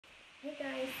Hey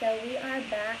guys, so we are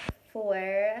back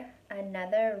for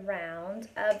another round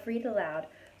of Read Aloud.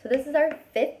 So this is our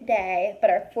fifth day, but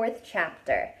our fourth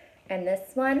chapter. And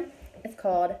this one is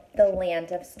called The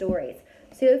Land of Stories.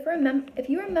 So if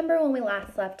you remember when we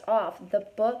last left off, the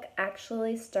book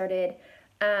actually started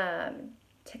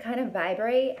to kind of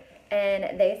vibrate,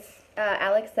 and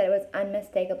Alex said it was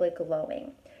unmistakably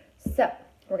glowing. So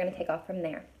we're going to take off from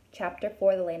there. Chapter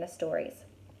 4, The Land of Stories.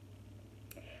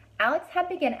 Alex had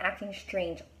begun acting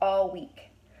strange all week.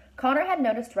 Connor had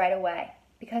noticed right away,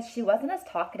 because she wasn't as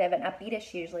talkative and upbeat as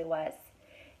she usually was.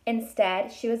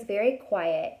 Instead, she was very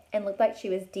quiet and looked like she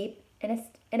was in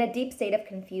a deep state of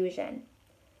confusion.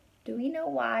 Do we know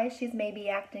why she's maybe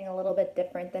acting a little bit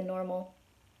different than normal?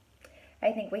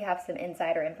 I think we have some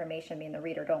insider information being the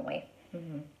reader, don't we?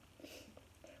 Mm-hmm.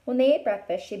 When they ate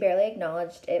breakfast, she barely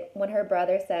acknowledged it when her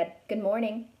brother said, "Good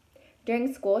morning."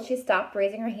 During school, she stopped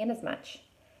raising her hand as much.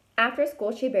 After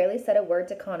school, she barely said a word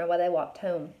to Connor while they walked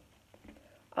home.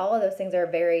 All of those things are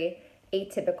very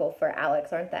atypical for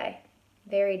Alex, aren't they?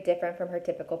 Very different from her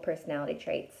typical personality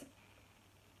traits.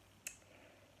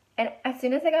 And as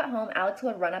soon as they got home, Alex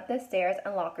would run up the stairs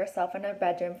and lock herself in her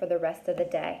bedroom for the rest of the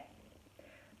day.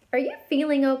 "Are you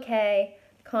feeling okay?"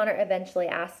 Connor eventually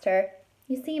asked her.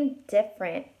 "You seem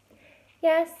different."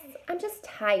 "Yes, I'm just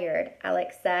tired,"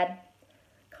 Alex said.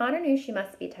 Connor knew she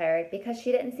must be tired because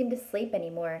she didn't seem to sleep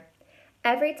anymore.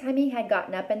 Every time he had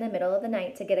gotten up in the middle of the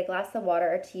night to get a glass of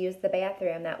water or to use the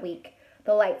bathroom that week,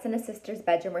 the lights in his sister's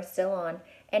bedroom were still on,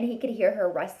 and he could hear her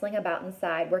rustling about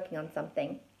inside, working on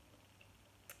something.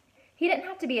 He didn't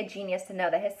have to be a genius to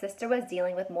know that his sister was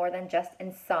dealing with more than just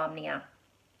insomnia.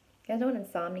 You guys know what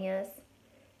insomnia is?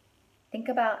 Think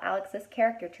about Alex's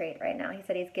character trait right now. He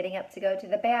said he's getting up to go to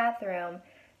the bathroom,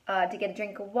 to get a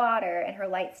drink of water, and her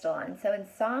light's still on. So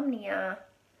insomnia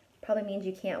probably means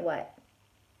you can't what?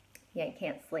 Yeah, you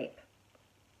can't sleep.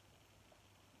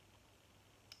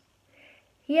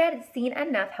 He had seen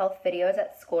enough health videos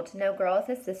at school to know girls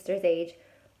his sister's age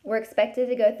were expected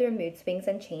to go through mood swings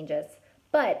and changes.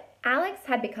 But Alex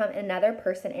had become another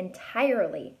person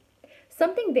entirely.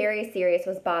 Something very serious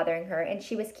was bothering her, and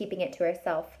she was keeping it to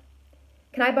herself.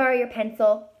 "Can I borrow your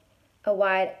pencil?" A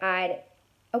wide-eyed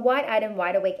and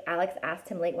wide-awake Alex asked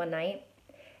him late one night.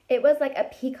 It was like a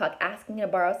peacock asking to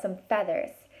borrow some feathers.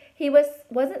 He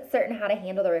wasn't certain how to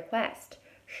handle the request.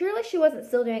 Surely she wasn't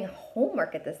still doing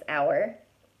homework at this hour.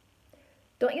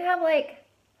 "Don't you have,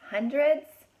 hundreds?"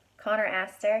 Connor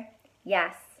asked her.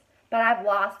 "Yes, but I've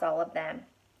lost all of them,"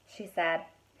 she said.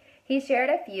 He shared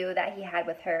a few that he had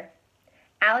with her.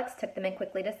 Alex took them and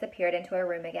quickly disappeared into her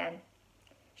room again.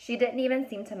 She didn't even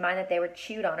seem to mind that they were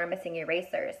chewed on or missing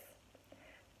erasers.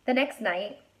 The next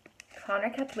night,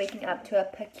 Connor kept waking up to a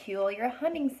peculiar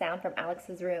humming sound from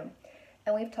Alex's room.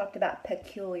 And we've talked about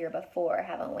peculiar before,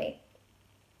 haven't we?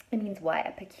 It means what?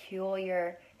 A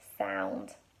peculiar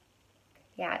sound.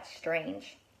 Yeah, it's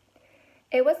strange.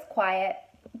 It was quiet,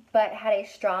 but had a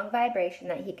strong vibration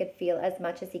that he could feel as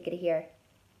much as he could hear.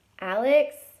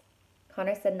 "Alex,"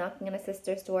 Connor said, knocking on his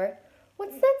sister's door.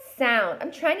 "What's that sound?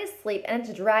 I'm trying to sleep and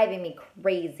it's driving me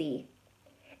crazy."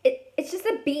 It's just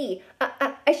a bee.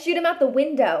 I shoot him out the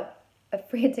window," a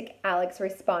frantic Alex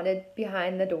responded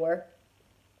behind the door.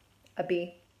 A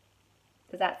bee.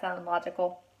 Does that sound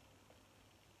logical?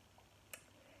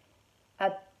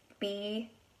 "A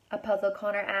bee?" a puzzled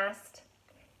Connor asked.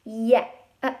 "Yeah,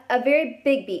 a very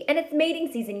big bee. And it's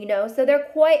mating season, so they're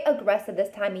quite aggressive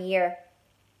this time of year,"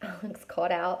 Alex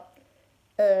called out.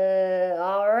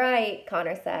 All right,"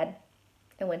 Connor said,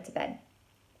 and went to bed.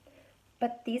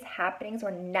 But these happenings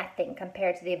were nothing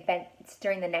compared to the events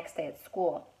during the next day at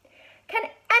school.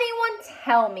 "Can anyone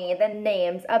tell me the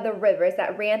names of the rivers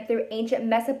that ran through ancient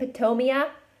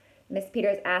Mesopotamia?" Miss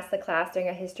Peters asked the class during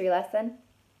a history lesson.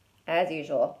 As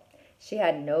usual, she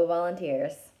had no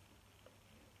volunteers.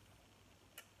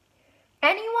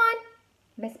 "Anyone?"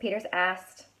 Miss Peters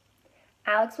asked.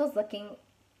 Everyone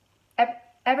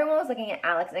was looking at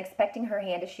Alex and expecting her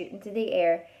hand to shoot into the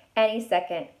air any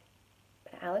second.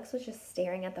 But Alex was just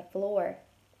staring at the floor.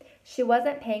 She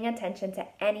wasn't paying attention to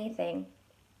anything.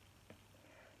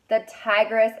 "The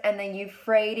Tigris and the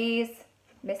Euphrates,"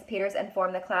 Miss Peters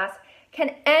informed the class.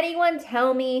 "Can anyone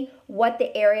tell me what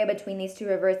the area between these two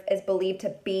rivers is believed to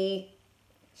be?"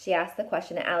 She asked the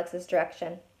question in Alex's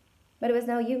direction. But it was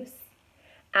no use.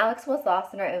 Alex was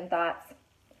lost in her own thoughts.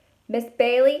 "Miss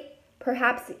Bailey,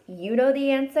 perhaps you know the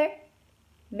answer?"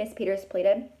 Miss Peters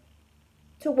pleaded.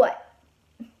 "To what?"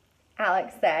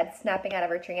 Alex said, snapping out of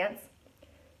her trance.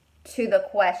 "To the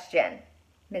question,"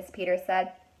 Miss Peters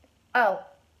said. "Oh,"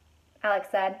 Alex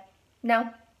said.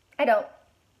 "No, I don't."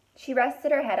 She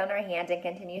rested her head on her hand and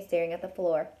continued staring at the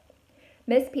floor.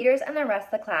 Miss Peters and the rest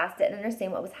of the class didn't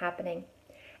understand what was happening.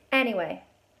 Anyway,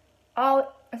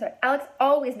 Alex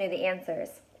always knew the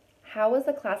answers. How was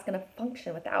the class going to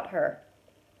function without her?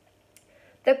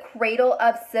 The cradle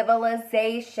of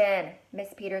civilization,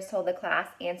 Miss Peters told the class,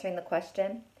 answering the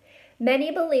question.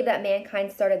 Many believe that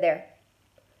mankind started there.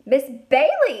 Miss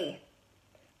Bailey!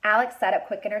 Alex sat up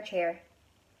quick in her chair.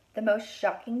 The most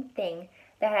shocking thing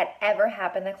that had ever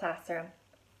happened in the classroom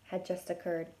had just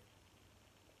occurred.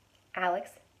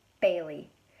 Alex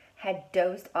Bailey had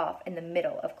dozed off in the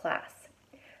middle of class.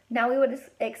 Now we would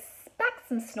expect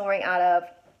some snoring out of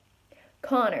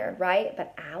Connor, right?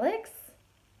 But Alex?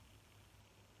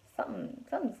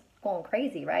 Something's going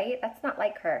crazy, right? That's not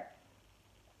like her.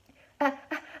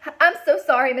 I'm so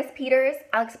sorry, Miss Peters,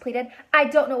 Alex pleaded. I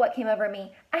don't know what came over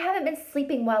me. I haven't been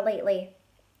sleeping well lately.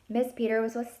 Miss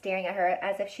Peters was staring at her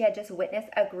as if she had just witnessed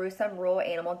a gruesome rural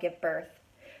animal give birth.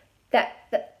 That's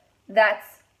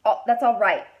all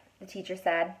right, the teacher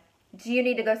said. Do you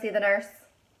need to go see the nurse?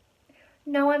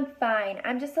 No, I'm fine.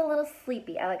 I'm just a little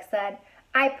sleepy, Alex said.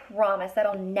 I promise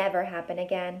that'll never happen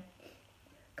again.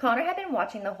 Connor had been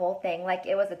watching the whole thing like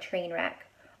it was a train wreck.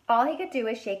 All he could do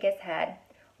was shake his head.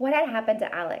 What had happened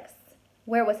to Alex?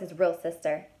 Where was his real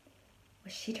sister?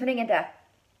 Was she turning into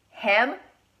him?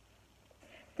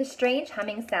 The strange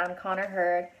humming sound Connor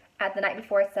heard at the night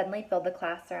before suddenly filled the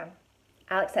classroom.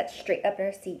 Alex sat straight up in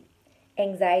her seat,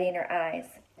 anxiety in her eyes.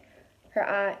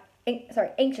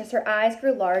 Anxious, her eyes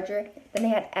grew larger than they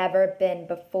had ever been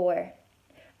before.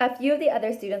 A few of the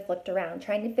other students looked around,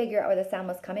 trying to figure out where the sound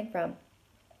was coming from.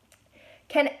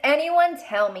 Can anyone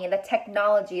tell me the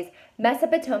technologies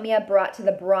Mesopotamia brought to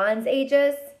the Bronze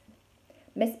Ages?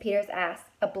 Miss Peters asked,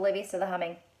 oblivious to the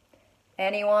humming.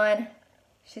 Anyone?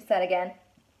 She said again.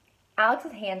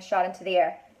 Alex's hand shot into the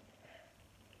air.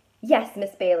 Yes,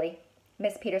 Miss Bailey,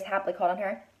 Miss Peters happily called on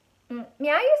her.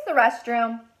 May I use the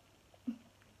restroom?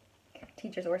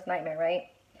 Teacher's worst nightmare, right?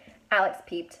 Alex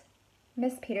peeped.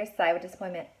 Miss Peters sighed with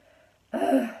disappointment.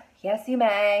 Yes, you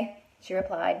may, she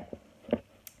replied.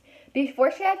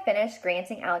 Before she had finished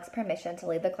granting Alex permission to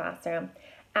leave the classroom,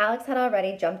 Alex had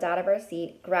already jumped out of her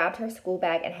seat, grabbed her school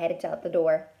bag, and headed out the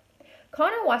door.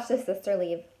 Connor watched his sister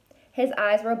leave. His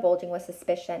eyes were bulging with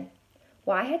suspicion.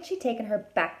 Why had she taken her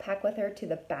backpack with her to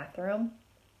the bathroom?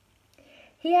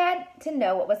 He had to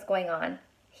know what was going on.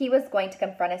 He was going to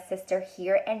confront his sister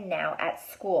here and now at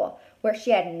school, where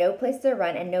she had no place to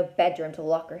run and no bedroom to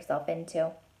lock herself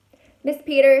into. Miss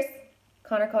Peters,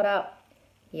 Connor called out.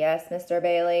 Yes, Mr.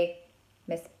 Bailey,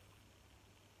 Miss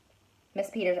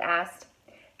Peters asked.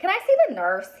 Can I see the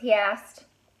nurse? He asked.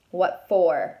 What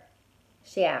for?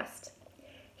 She asked.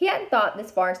 He hadn't thought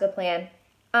this far into the plan.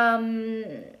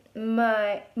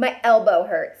 My elbow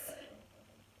hurts,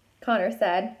 Connor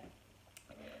said.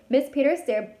 Miss Peters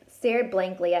stared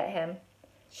blankly at him.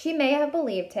 She may have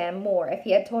believed him more if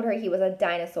he had told her he was a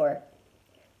dinosaur.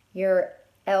 Your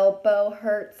elbow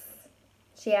hurts?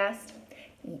 She asked.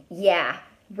 Yeah,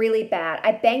 really bad.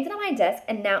 I banged it on my desk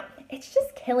and now it's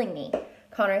just killing me,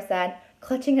 Connor said,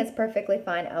 clutching his perfectly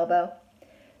fine elbow.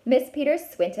 Miss Peters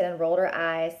squinted and rolled her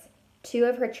eyes, two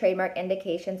of her trademark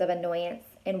indications of annoyance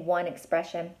in one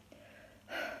expression.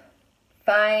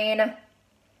 Fine,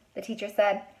 the teacher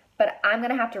said, but I'm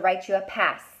going to have to write you a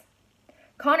pass.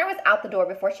 Connor was out the door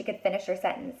before she could finish her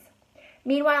sentence.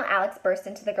 Meanwhile, Alex burst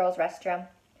into the girls' restroom.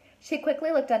 She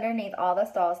quickly looked underneath all the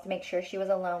stalls to make sure she was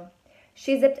alone.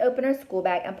 She zipped open her school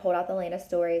bag and pulled out the Land of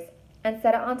Stories and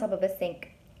set it on top of a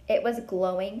sink. It was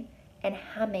glowing and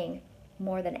humming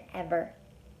more than ever.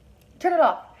 Turn it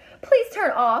off. Please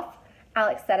turn it off,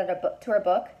 Alex said to her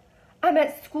book. I'm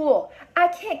at school. I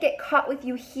can't get caught with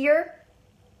you here.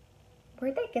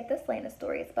 Where'd they get this Land of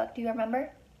Stories book? Do you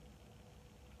remember?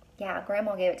 Yeah,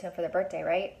 Grandma gave it to him for their birthday,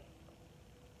 right?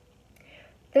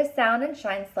 The sound and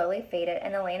shine slowly faded,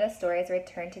 and the Land of Stories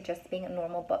returned to just being a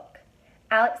normal book.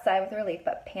 Alex sighed with relief,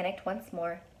 but panicked once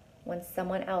more when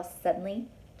someone else suddenly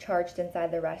charged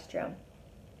inside the restroom.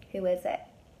 Who is it?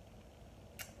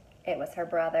 It was her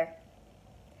brother.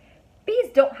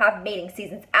 Bees don't have mating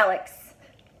seasons, Alex,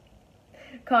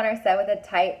 Connor said with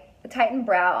a tightened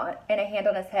brow and a hand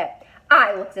on his hip.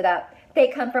 I looked it up. They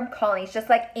come from colonies just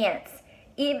like ants,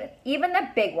 even the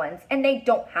big ones, and they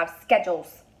don't have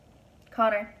schedules.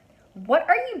 Connor, what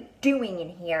are you doing in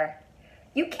here?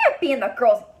 You can't be in the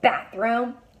girls'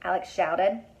 bathroom, Alex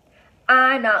shouted.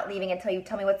 I'm not leaving until you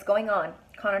tell me what's going on,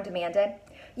 Connor demanded.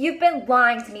 You've been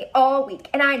lying to me all week,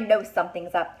 and I know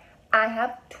something's up. I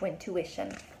have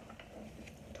twin-tuition.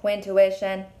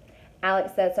 Twin-tuition,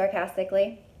 Alex said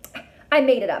sarcastically. I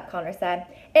made it up, Connor said.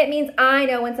 It means I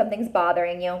know when something's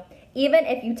bothering you, even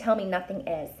if you tell me nothing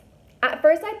is. At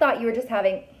first I thought you were just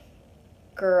having...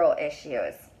 girl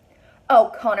issues.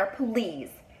 Oh, Connor, please,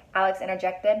 Alex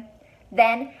interjected.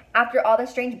 Then, after all the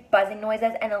strange buzzing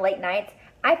noises and the late nights,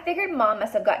 I figured Mom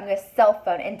must have gotten you a cell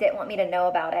phone and didn't want me to know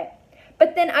about it.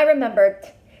 But then I remembered,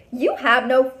 you have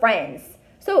no friends,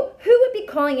 so who would be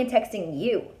calling and texting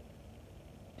you?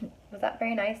 Was that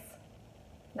very nice?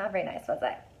 Not very nice, was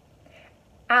it?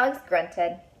 Alex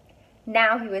grunted.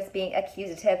 Now he was being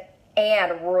accusative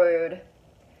and rude.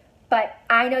 But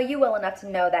I know you well enough to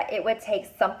know that it would take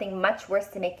something much worse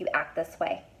to make you act this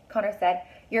way, Connor said.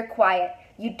 You're quiet,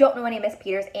 you don't know any of Miss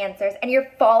Peters' answers, and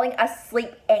you're falling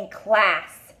asleep in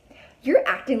class. You're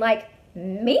acting like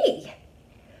me.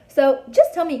 So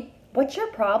just tell me, what's your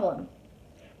problem?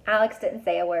 Alex didn't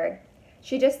say a word.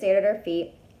 She just stared at her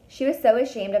feet. She was so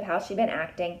ashamed of how she'd been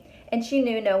acting, and she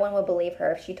knew no one would believe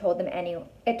her if she told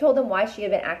them why she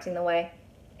had been acting the way,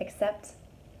 except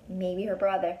maybe her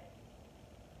brother.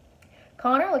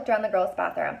 Connor looked around the girls'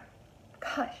 bathroom.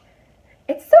 Gosh,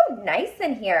 it's so nice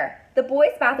in here. The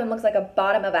boys' bathroom looks like a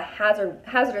bottom of a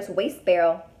hazardous waste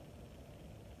barrel.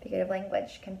 Figurative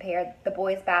language compared the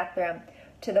boys' bathroom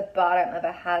to the bottom of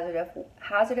a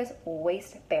hazardous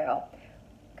waste barrel.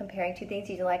 Comparing two things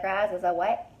using like or as is a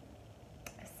what?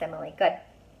 A simile. Good.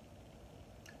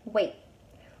 Wait,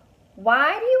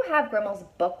 why do you have Grimmel's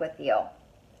book with you?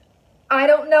 I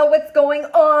don't know what's going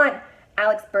on.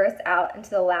 Alex burst out into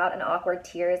the loud and awkward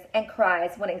tears and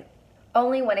cries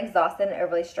only when exhausted and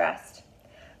overly stressed.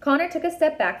 Connor took a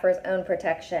step back for his own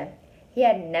protection. He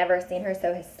had never seen her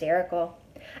so hysterical.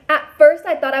 At first,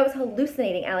 I thought I was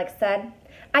hallucinating, Alex said.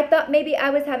 I thought maybe I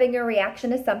was having a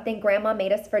reaction to something Grandma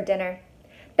made us for dinner.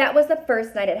 That was the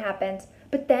first night it happened,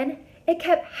 but then it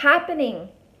kept happening.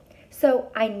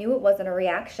 So I knew it wasn't a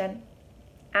reaction.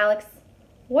 Alex,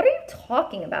 what are you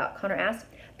talking about? Connor asked.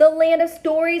 The Land of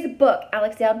Stories book,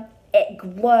 Alex yelled. It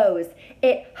glows.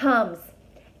 It hums.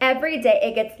 Every day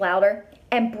it gets louder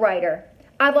and brighter.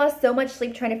 I've lost so much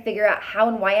sleep trying to figure out how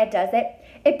and why it does it.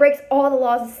 It breaks all the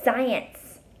laws of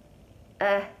science.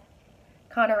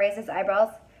 Connor raised his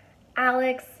eyebrows.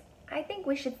 Alex, I think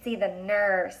we should see the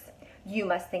nurse. You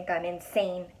must think I'm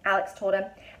insane, Alex told him.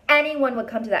 Anyone would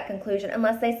come to that conclusion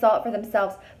unless they saw it for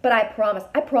themselves, but I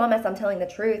promise I'm telling the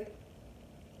truth.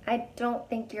 I don't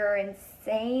think you're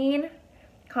insane,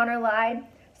 Connor lied,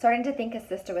 starting to think his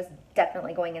sister was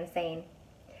definitely going insane.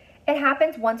 It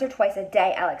happens once or twice a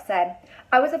day, Alex said.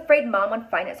 I was afraid Mom would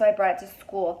find it, so I brought it to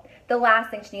school. The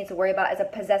last thing she needs to worry about is a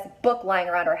possessed book lying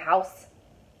around her house.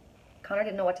 Connor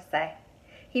didn't know what to say.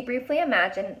 He briefly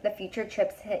imagined the future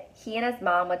trips he and his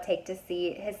mom would take to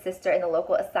see his sister in the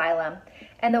local asylum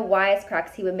and the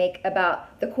wisecracks he would make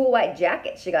about the cool white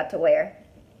jacket she got to wear.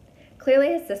 Clearly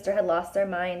his sister had lost her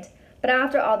mind, but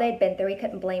after all they'd been through, he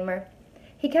couldn't blame her.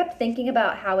 He kept thinking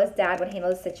about how his dad would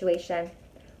handle the situation.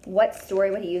 What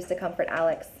story would he use to comfort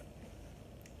Alex?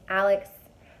 Alex,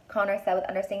 Connor said with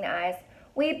understanding eyes,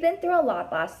 we've been through a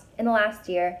lot in the last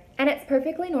year, and it's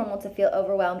perfectly normal to feel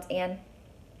overwhelmed and...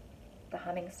 The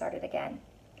humming started again.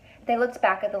 They looked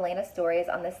back at the Land of Stories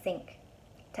on the sink.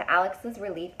 To Alex's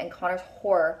relief and Connor's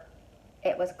horror,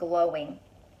 it was glowing.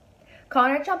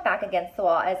 Connor jumped back against the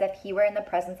wall as if he were in the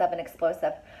presence of an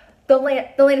explosive. The Land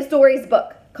of Stories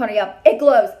book, Connor yelled. It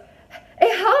glows.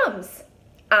 It hums.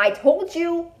 I told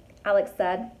you, Alex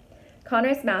said.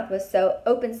 Connor's mouth was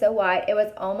open so wide it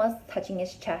was almost touching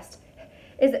his chest.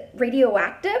 Is it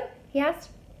radioactive? He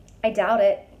asked. I doubt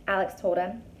it, Alex told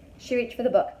him. She reached for the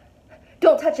book.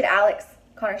 Don't touch it, Alex,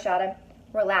 Connor shouted.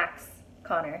 Relax,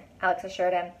 Connor, Alex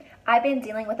assured him. I've been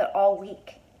dealing with it all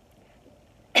week.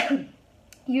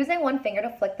 Using one finger to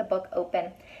flick the book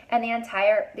open, and the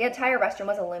entire restroom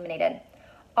was illuminated.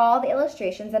 All the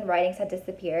illustrations and writings had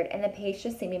disappeared, and the page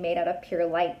just seemed to be made out of pure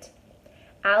light.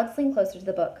 Alex leaned closer to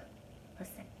the book.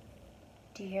 Listen,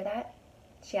 do you hear that?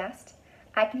 She asked.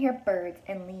 I can hear birds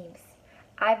and leaves.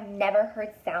 I've never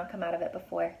heard sound come out of it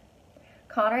before.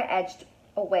 Connor edged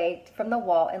away from the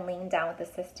wall and leaned down with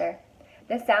his sister.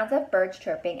 The sounds of birds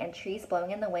chirping and trees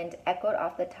blowing in the wind echoed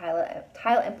off the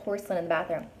tile and porcelain in the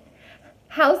bathroom.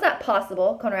 How's that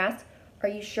possible? Connor asked. Are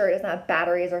you sure it doesn't have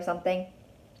batteries or something?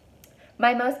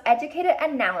 My most educated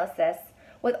analysis,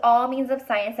 with all means of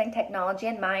science and technology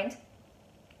in mind,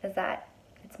 is that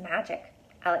it's magic,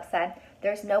 Alex said.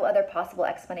 There's no other possible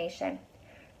explanation.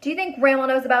 Do you think Grandma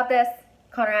knows about this?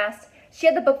 Connor asked. She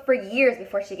had the book for years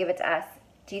before she gave it to us.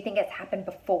 Do you think it's happened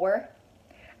before?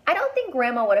 I don't think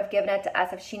Grandma would have given it to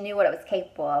us if she knew what it was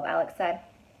capable of, Alex said.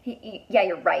 Yeah,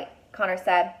 you're right, Connor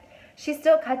said. She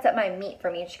still cuts up my meat for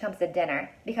me when she comes to dinner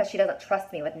because she doesn't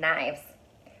trust me with knives.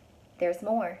 There's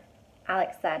more,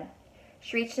 Alex said.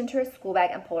 She reached into her school bag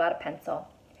and pulled out a pencil.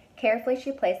 Carefully,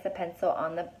 she placed the pencil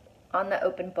on the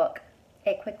open book.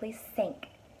 It quickly sank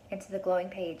into the glowing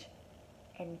page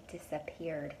and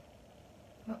disappeared.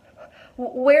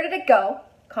 Where did it go?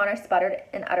 Connor sputtered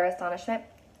in utter astonishment.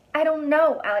 I don't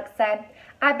know, Alex said.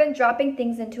 I've been dropping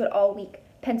things into it all week.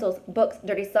 Pencils, books,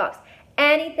 dirty socks.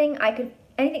 Anything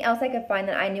else I could find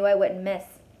that I knew I wouldn't miss.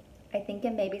 I think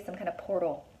it may be some kind of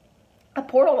portal. A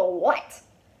portal to what?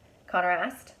 Connor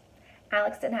asked.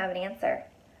 Alex didn't have an answer.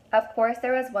 Of course,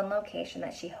 there was one location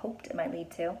that she hoped it might lead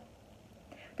to.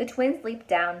 The twins leaned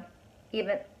down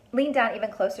even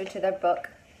closer to their book,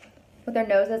 with their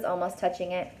noses almost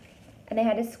touching it, and they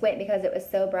had to squint because it was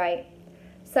so bright.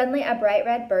 Suddenly, a bright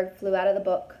red bird flew out of the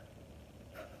book.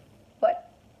 What?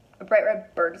 A bright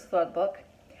red bird just flew out of the book?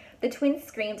 The twins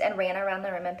screamed and ran around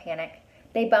the room in panic.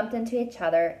 They bumped into each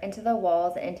other, into the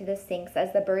walls, and into the sinks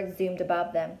as the bird zoomed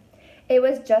above them. It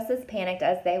was just as panicked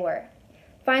as they were.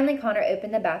 Finally, Connor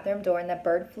opened the bathroom door and the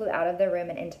bird flew out of the room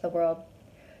and into the world.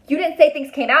 You didn't say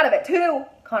things came out of it, too,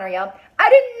 Connor yelled. I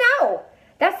didn't know.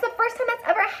 That's the first time that's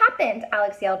ever happened,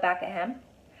 Alex yelled back at him.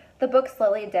 The book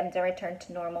slowly dimmed and returned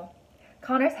to normal.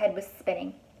 Connor's head was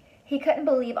spinning. He couldn't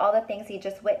believe all the things he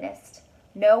just witnessed.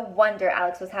 No wonder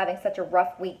Alex was having such a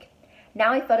rough week.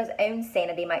 Now he felt his own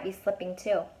sanity might be slipping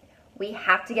too. We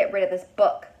have to get rid of this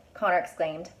book, Connor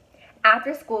exclaimed.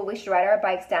 After school, we should ride our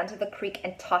bikes down to the creek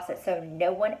and toss it so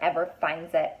no one ever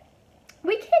finds it.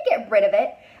 We can't get rid of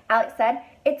it, Alex said.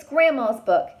 It's Grandma's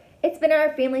book. It's been in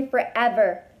our family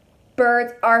forever.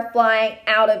 Birds are flying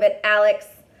out of it, Alex.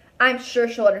 I'm sure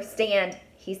she'll understand,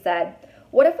 he said.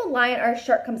 What if a lion or a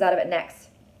shark comes out of it next?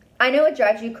 I know it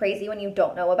drives you crazy when you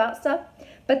don't know about stuff,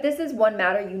 but this is one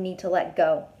matter you need to let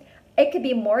go. It could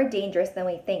be more dangerous than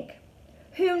we think.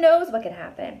 Who knows what could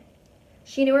happen?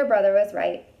 She knew her brother was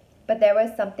right, but there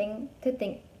was something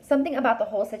about the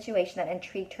whole situation that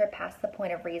intrigued her past the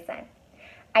point of reason.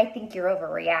 I think you're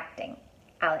overreacting,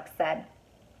 Alex said.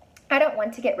 I don't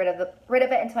want to get rid of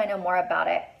it until I know more about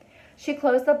it. She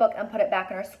closed the book and put it back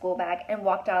in her school bag and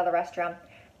walked out of the restroom.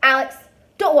 Alex,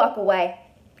 don't walk away.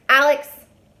 Alex,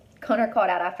 Connor called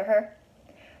out after her.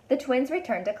 The twins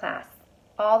returned to class.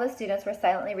 All the students were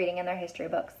silently reading in their history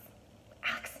books.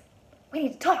 Alex, we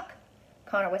need to talk,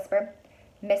 Connor whispered.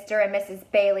 Mr. and Mrs.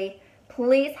 Bailey,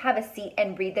 please have a seat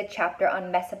and read the chapter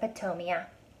on Mesopotamia,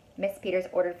 Miss Peters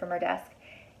ordered from her desk.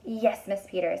 Yes, Miss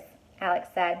Peters, Alex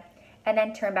said, and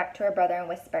then turned back to her brother and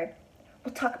whispered,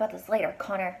 We'll talk about this later,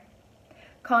 Connor.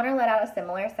 Connor let out a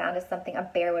similar sound as something a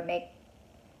bear would make.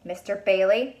 Mr.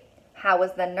 Bailey, how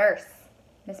was the nurse?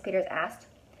 Miss Peters asked.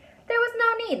 There was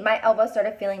no need. My elbow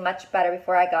started feeling much better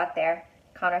before I got there,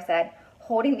 Connor said,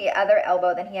 holding the other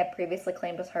elbow than he had previously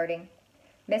claimed was hurting.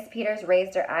 Miss Peters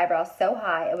raised her eyebrows so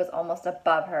high it was almost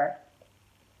above her.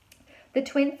 The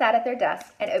twins sat at their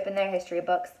desks and opened their history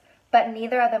books, but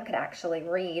neither of them could actually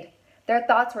read. Their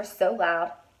thoughts were so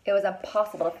loud, it was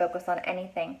impossible to focus on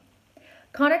anything.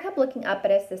 Connor kept looking up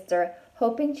at his sister,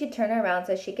 hoping she'd turn around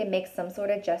so she could make some sort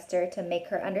of gesture to make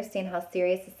her understand how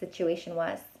serious the situation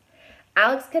was.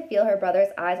 Alex could feel her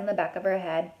brother's eyes on the back of her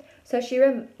head, so she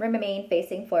remained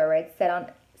facing forward,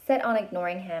 set on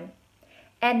ignoring him.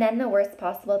 And then the worst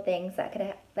possible things that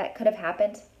could have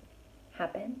happened.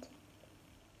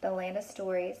 The land of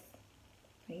stories,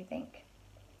 what do you think?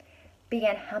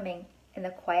 Began humming in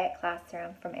the quiet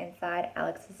classroom from inside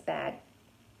Alex's bag.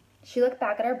 She looked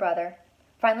back at her brother,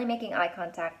 finally making eye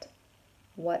contact.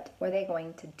 What were they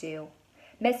going to do?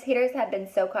 Miss Peters had been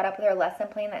so caught up with her lesson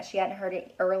plan that she hadn't heard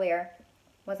it earlier.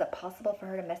 Was it possible for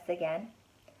her to miss again?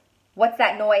 What's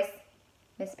that noise?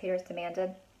 Miss Peters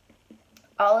demanded.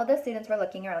 All of the students were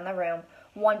looking around the room,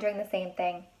 wondering the same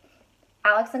thing.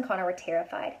 Alex and Connor were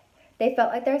terrified. They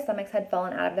felt like their stomachs had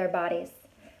fallen out of their bodies.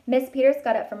 Miss Peters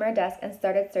got up from her desk and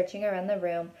started searching around the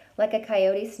room like a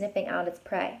coyote sniffing out its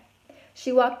prey.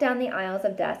 She walked down the aisles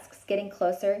of desks, getting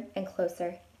closer and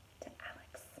closer to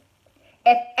Alex.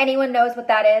 If anyone knows what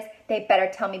that is, they better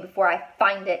tell me before I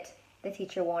find it, the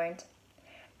teacher warned.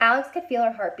 Alex could feel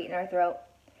her heartbeat in her throat.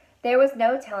 There was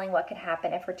no telling what could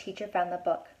happen if her teacher found the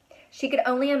book. She could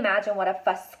only imagine what a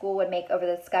fuss school would make over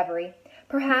the discovery.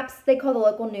 Perhaps they'd call the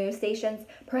local news stations.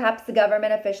 Perhaps the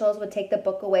government officials would take the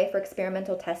book away for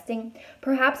experimental testing.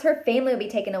 Perhaps her family would be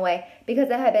taken away because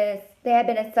they had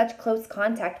been in such close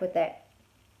contact with it.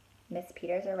 Miss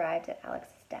Peters arrived at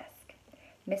Alex's desk.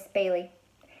 Miss Bailey,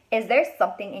 is there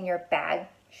something in your bag?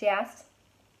 She asked.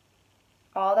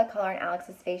 All the color in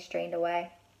Alex's face drained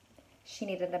away. She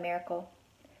needed a miracle.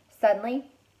 Suddenly,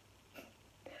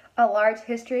 a large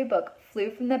history book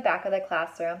flew from the back of the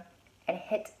classroom and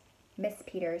hit Miss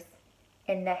Peters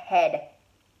in the head.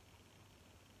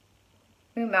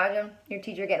 Can you imagine your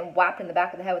teacher getting whacked in the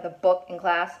back of the head with a book in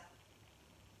class?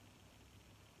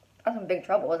 That's some big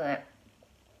trouble, isn't it?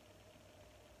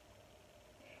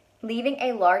 leaving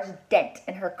a large dent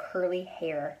in her curly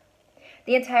hair.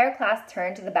 The entire class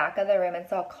turned to the back of the room and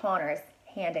saw Connor's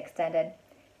hand extended.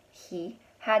 He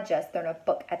had just thrown a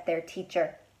book at their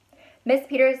teacher. Miss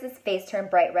Peters' face turned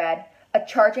bright red. A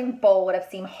charging bull would have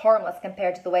seemed harmless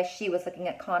compared to the way she was looking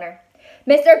at Connor.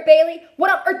 "Mr. Bailey, what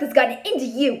on earth has gotten into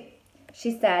you?"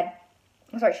 she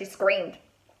screamed.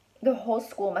 The whole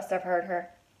school must have heard her.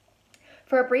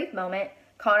 For a brief moment,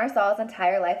 Connor saw his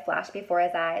entire life flash before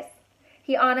his eyes.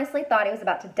 He honestly thought he was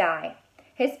about to die.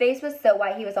 His face was so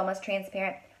white he was almost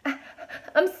transparent.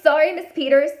 "I'm sorry, Miss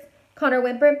Peters," Connor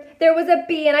whimpered. "There was a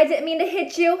bee and I didn't mean to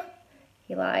hit you."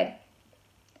 He lied.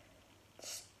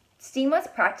 Steam was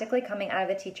practically coming out of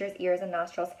the teacher's ears and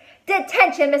nostrils.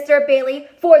 "Detention, Mr. Bailey,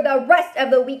 for the rest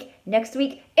of the week, next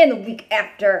week, and the week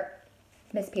after,"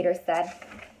 Miss Peters said.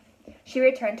 She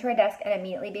returned to her desk and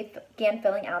immediately began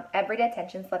filling out every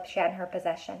detention slip she had in her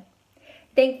possession.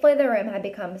 Thankfully, the room had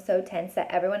become so tense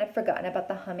that everyone had forgotten about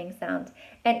the humming sound,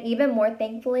 and even more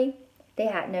thankfully, they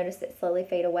hadn't noticed it slowly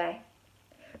fade away.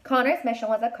 Connor's mission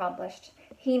was accomplished.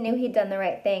 He knew he'd done the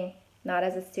right thing, not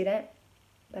as a student,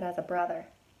 but as a brother.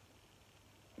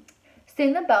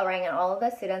 Soon the bell rang and all of the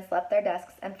students left their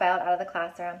desks and filed out of the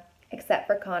classroom, except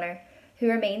for Connor, who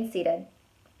remained seated.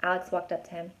 Alex walked up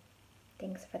to him.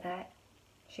 "Thanks for that,"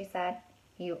 she said.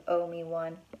 "You owe me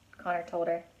one," Connor told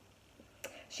her.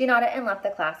 She nodded and left the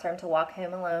classroom to walk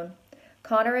home alone.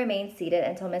 Connor remained seated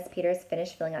until Miss Peters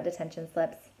finished filling out detention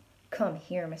slips. "Come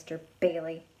here, Mr.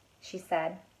 Bailey," she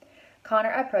said.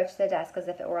 Connor approached the desk as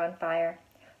if it were on fire.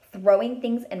 "Throwing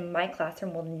things in my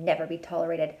classroom will never be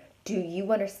tolerated. Do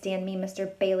you understand me,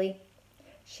 Mr. Bailey?"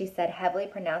 she said, heavily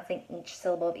pronouncing each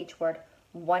syllable of each word.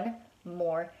 "One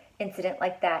more incident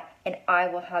like that, and I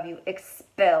will have you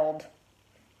expelled."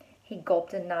 He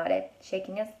gulped and nodded,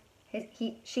 shaking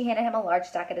she handed him a large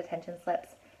stack of detention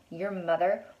slips. "Your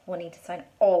mother will need to sign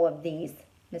all of these,"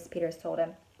 Miss Peters told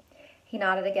him. He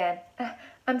nodded again.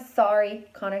 "I'm sorry,"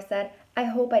 Connor said. "I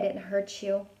hope I didn't hurt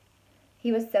you."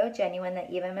 He was so genuine that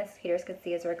even Miss Peters could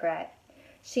see his regret.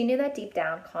 She knew that deep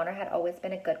down, Connor had always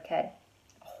been a good kid.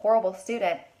 A horrible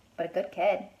student, but a good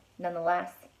kid,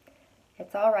 nonetheless.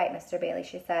 "It's all right, Mr. Bailey,"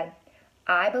 she said.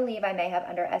 "I believe I may have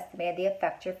underestimated the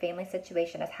effect your family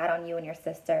situation has had on you and your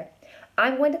sister.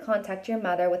 I'm going to contact your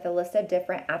mother with a list of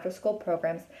different after-school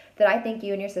programs that I think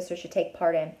you and your sister should take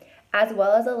part in, as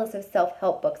well as a list of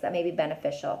self-help books that may be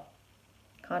beneficial."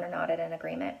 Connor nodded in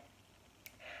agreement.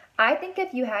 I think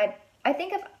if you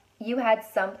had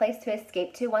some place to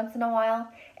escape to once in a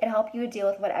while, it'd help you deal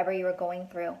with whatever you were going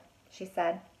through," she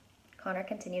said. Connor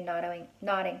continued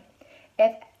nodding.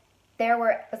 If there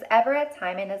was ever a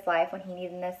time in his life when he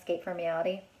needed an escape from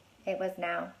reality, it was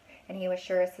now, and he was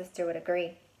sure his sister would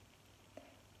agree.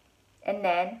 And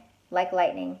then, like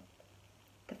lightning,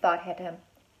 the thought hit him.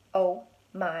 "Oh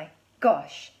my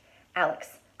gosh,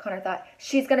 Alex," Connor thought.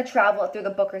 "She's going to travel it through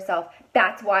the book herself.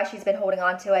 That's why she's been holding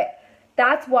on to it.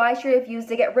 That's why she refused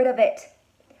to get rid of it."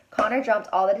 Connor dropped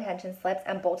all the detention slips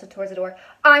and bolted towards the door.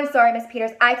 "I'm sorry, Miss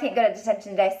Peters. I can't go to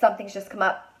detention today. Something's just come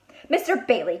up." "Mr.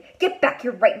 Bailey, get back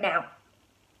here right now,"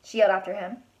 she yelled after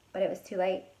him, but it was too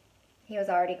late. He was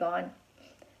already gone.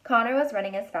 Connor was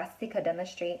running as fast as he could down the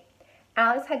street.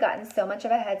 Alex had gotten so much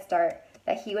of a head start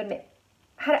that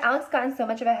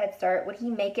would he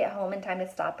make it home in time to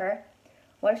stop her?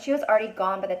 What if she was already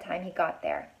gone by the time he got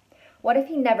there? What if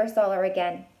he never saw her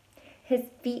again? His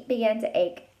feet began to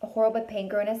ache. A horrible pain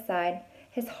grew in his side.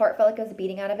 His heart felt like it was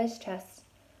beating out of his chest.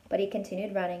 But he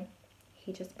continued running.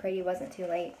 He just prayed he wasn't too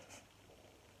late.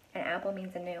 An apple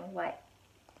means a new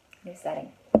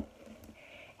setting.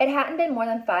 It hadn't been more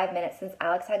than 5 minutes since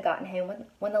Alex had gotten home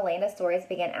when the land of stories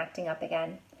began acting up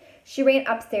again. She ran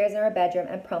upstairs in her bedroom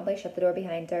and promptly shut the door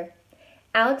behind her.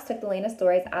 Alex took the land of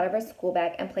stories out of her school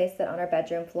bag and placed it on her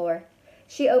bedroom floor.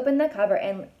 She opened the cover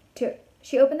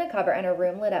and her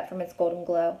room lit up from its golden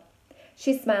glow.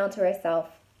 She smiled to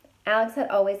herself. Alex had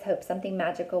always hoped something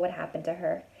magical would happen to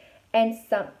her, and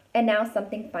now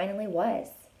something finally was.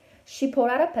 She pulled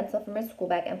out a pencil from her school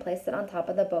bag and placed it on top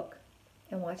of the book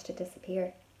and watched it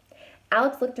disappear.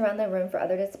 Alex looked around the room for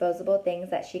other disposable things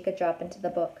that she could drop into the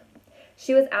book.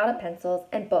 She was out of pencils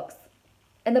and books,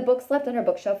 and the books left on her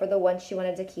bookshelf were the ones she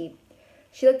wanted to keep.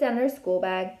 She looked down at her school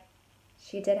bag.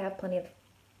 She'd have plenty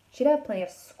of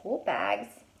school bags.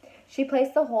 She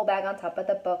placed the whole bag on top of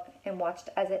the book and watched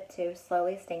as it too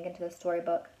slowly sank into the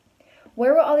storybook.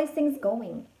 Where were all these things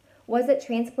going? Was it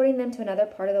transporting them to another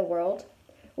part of the world?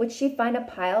 Would she find a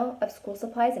pile of school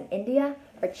supplies in India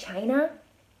or China?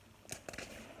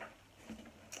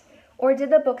 Or did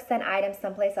the book send items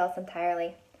someplace else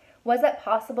entirely? Was it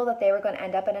possible that they were going to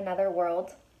end up in another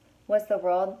world? Was the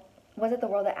world Was it the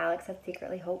world that Alex had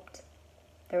secretly hoped?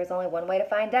 There was only one way to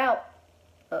find out.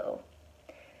 Uh-oh.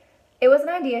 It was an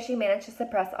idea she managed to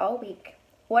suppress all week.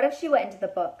 What if she went into the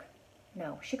book?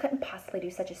 No, she couldn't possibly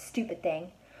do such a stupid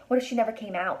thing. What if she never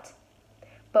came out?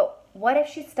 But what if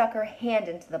she stuck her hand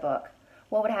into the book?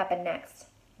 What would happen next?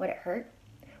 Would it hurt?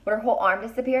 Would her whole arm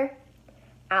disappear?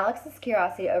 Alex's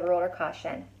curiosity overruled her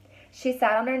caution. She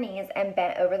sat on her knees and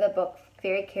bent over the book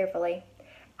very carefully.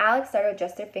 Alex started with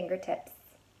just her fingertips.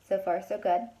 So far, so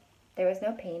good. There was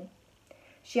no pain.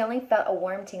 She only felt a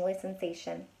warm, tingly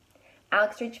sensation.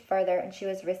 Alex reached further, and she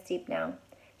was wrist deep now.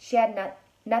 She had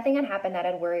nothing had happened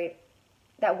that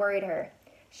worried her.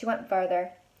 She went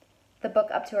farther, the book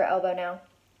up to her elbow now.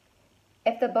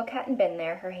 If the book hadn't been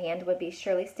there, her hand would be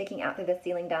surely sticking out through the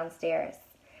ceiling downstairs.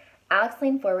 Alex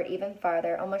leaned forward even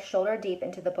farther, almost shoulder deep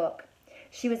into the book.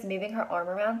 She was moving her arm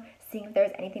around, seeing if there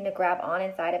was anything to grab on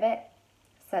inside of it.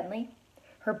 Suddenly,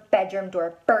 her bedroom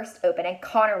door burst open and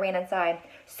Connor ran inside,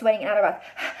 sweating and out of breath.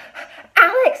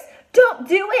 "Alex, don't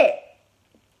do it!"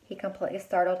 He completely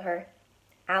startled her.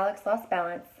 Alex lost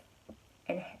balance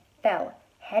and fell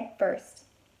head first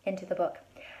into the book.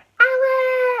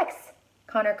 "Alex!"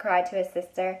 Connor cried to his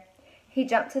sister. He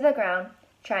jumped to the ground,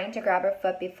 trying to grab her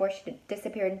foot before she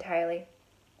disappeared entirely.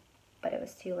 But it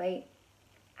was too late.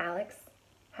 Alex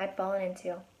had fallen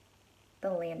into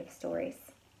the land of stories.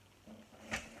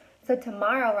 So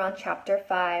tomorrow we're on chapter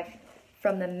 5,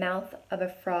 From the Mouth of a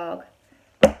Frog.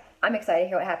 I'm excited to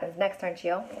hear what happens next, aren't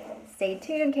you? Stay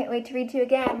tuned. Can't wait to read to you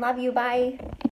again. Love you. Bye.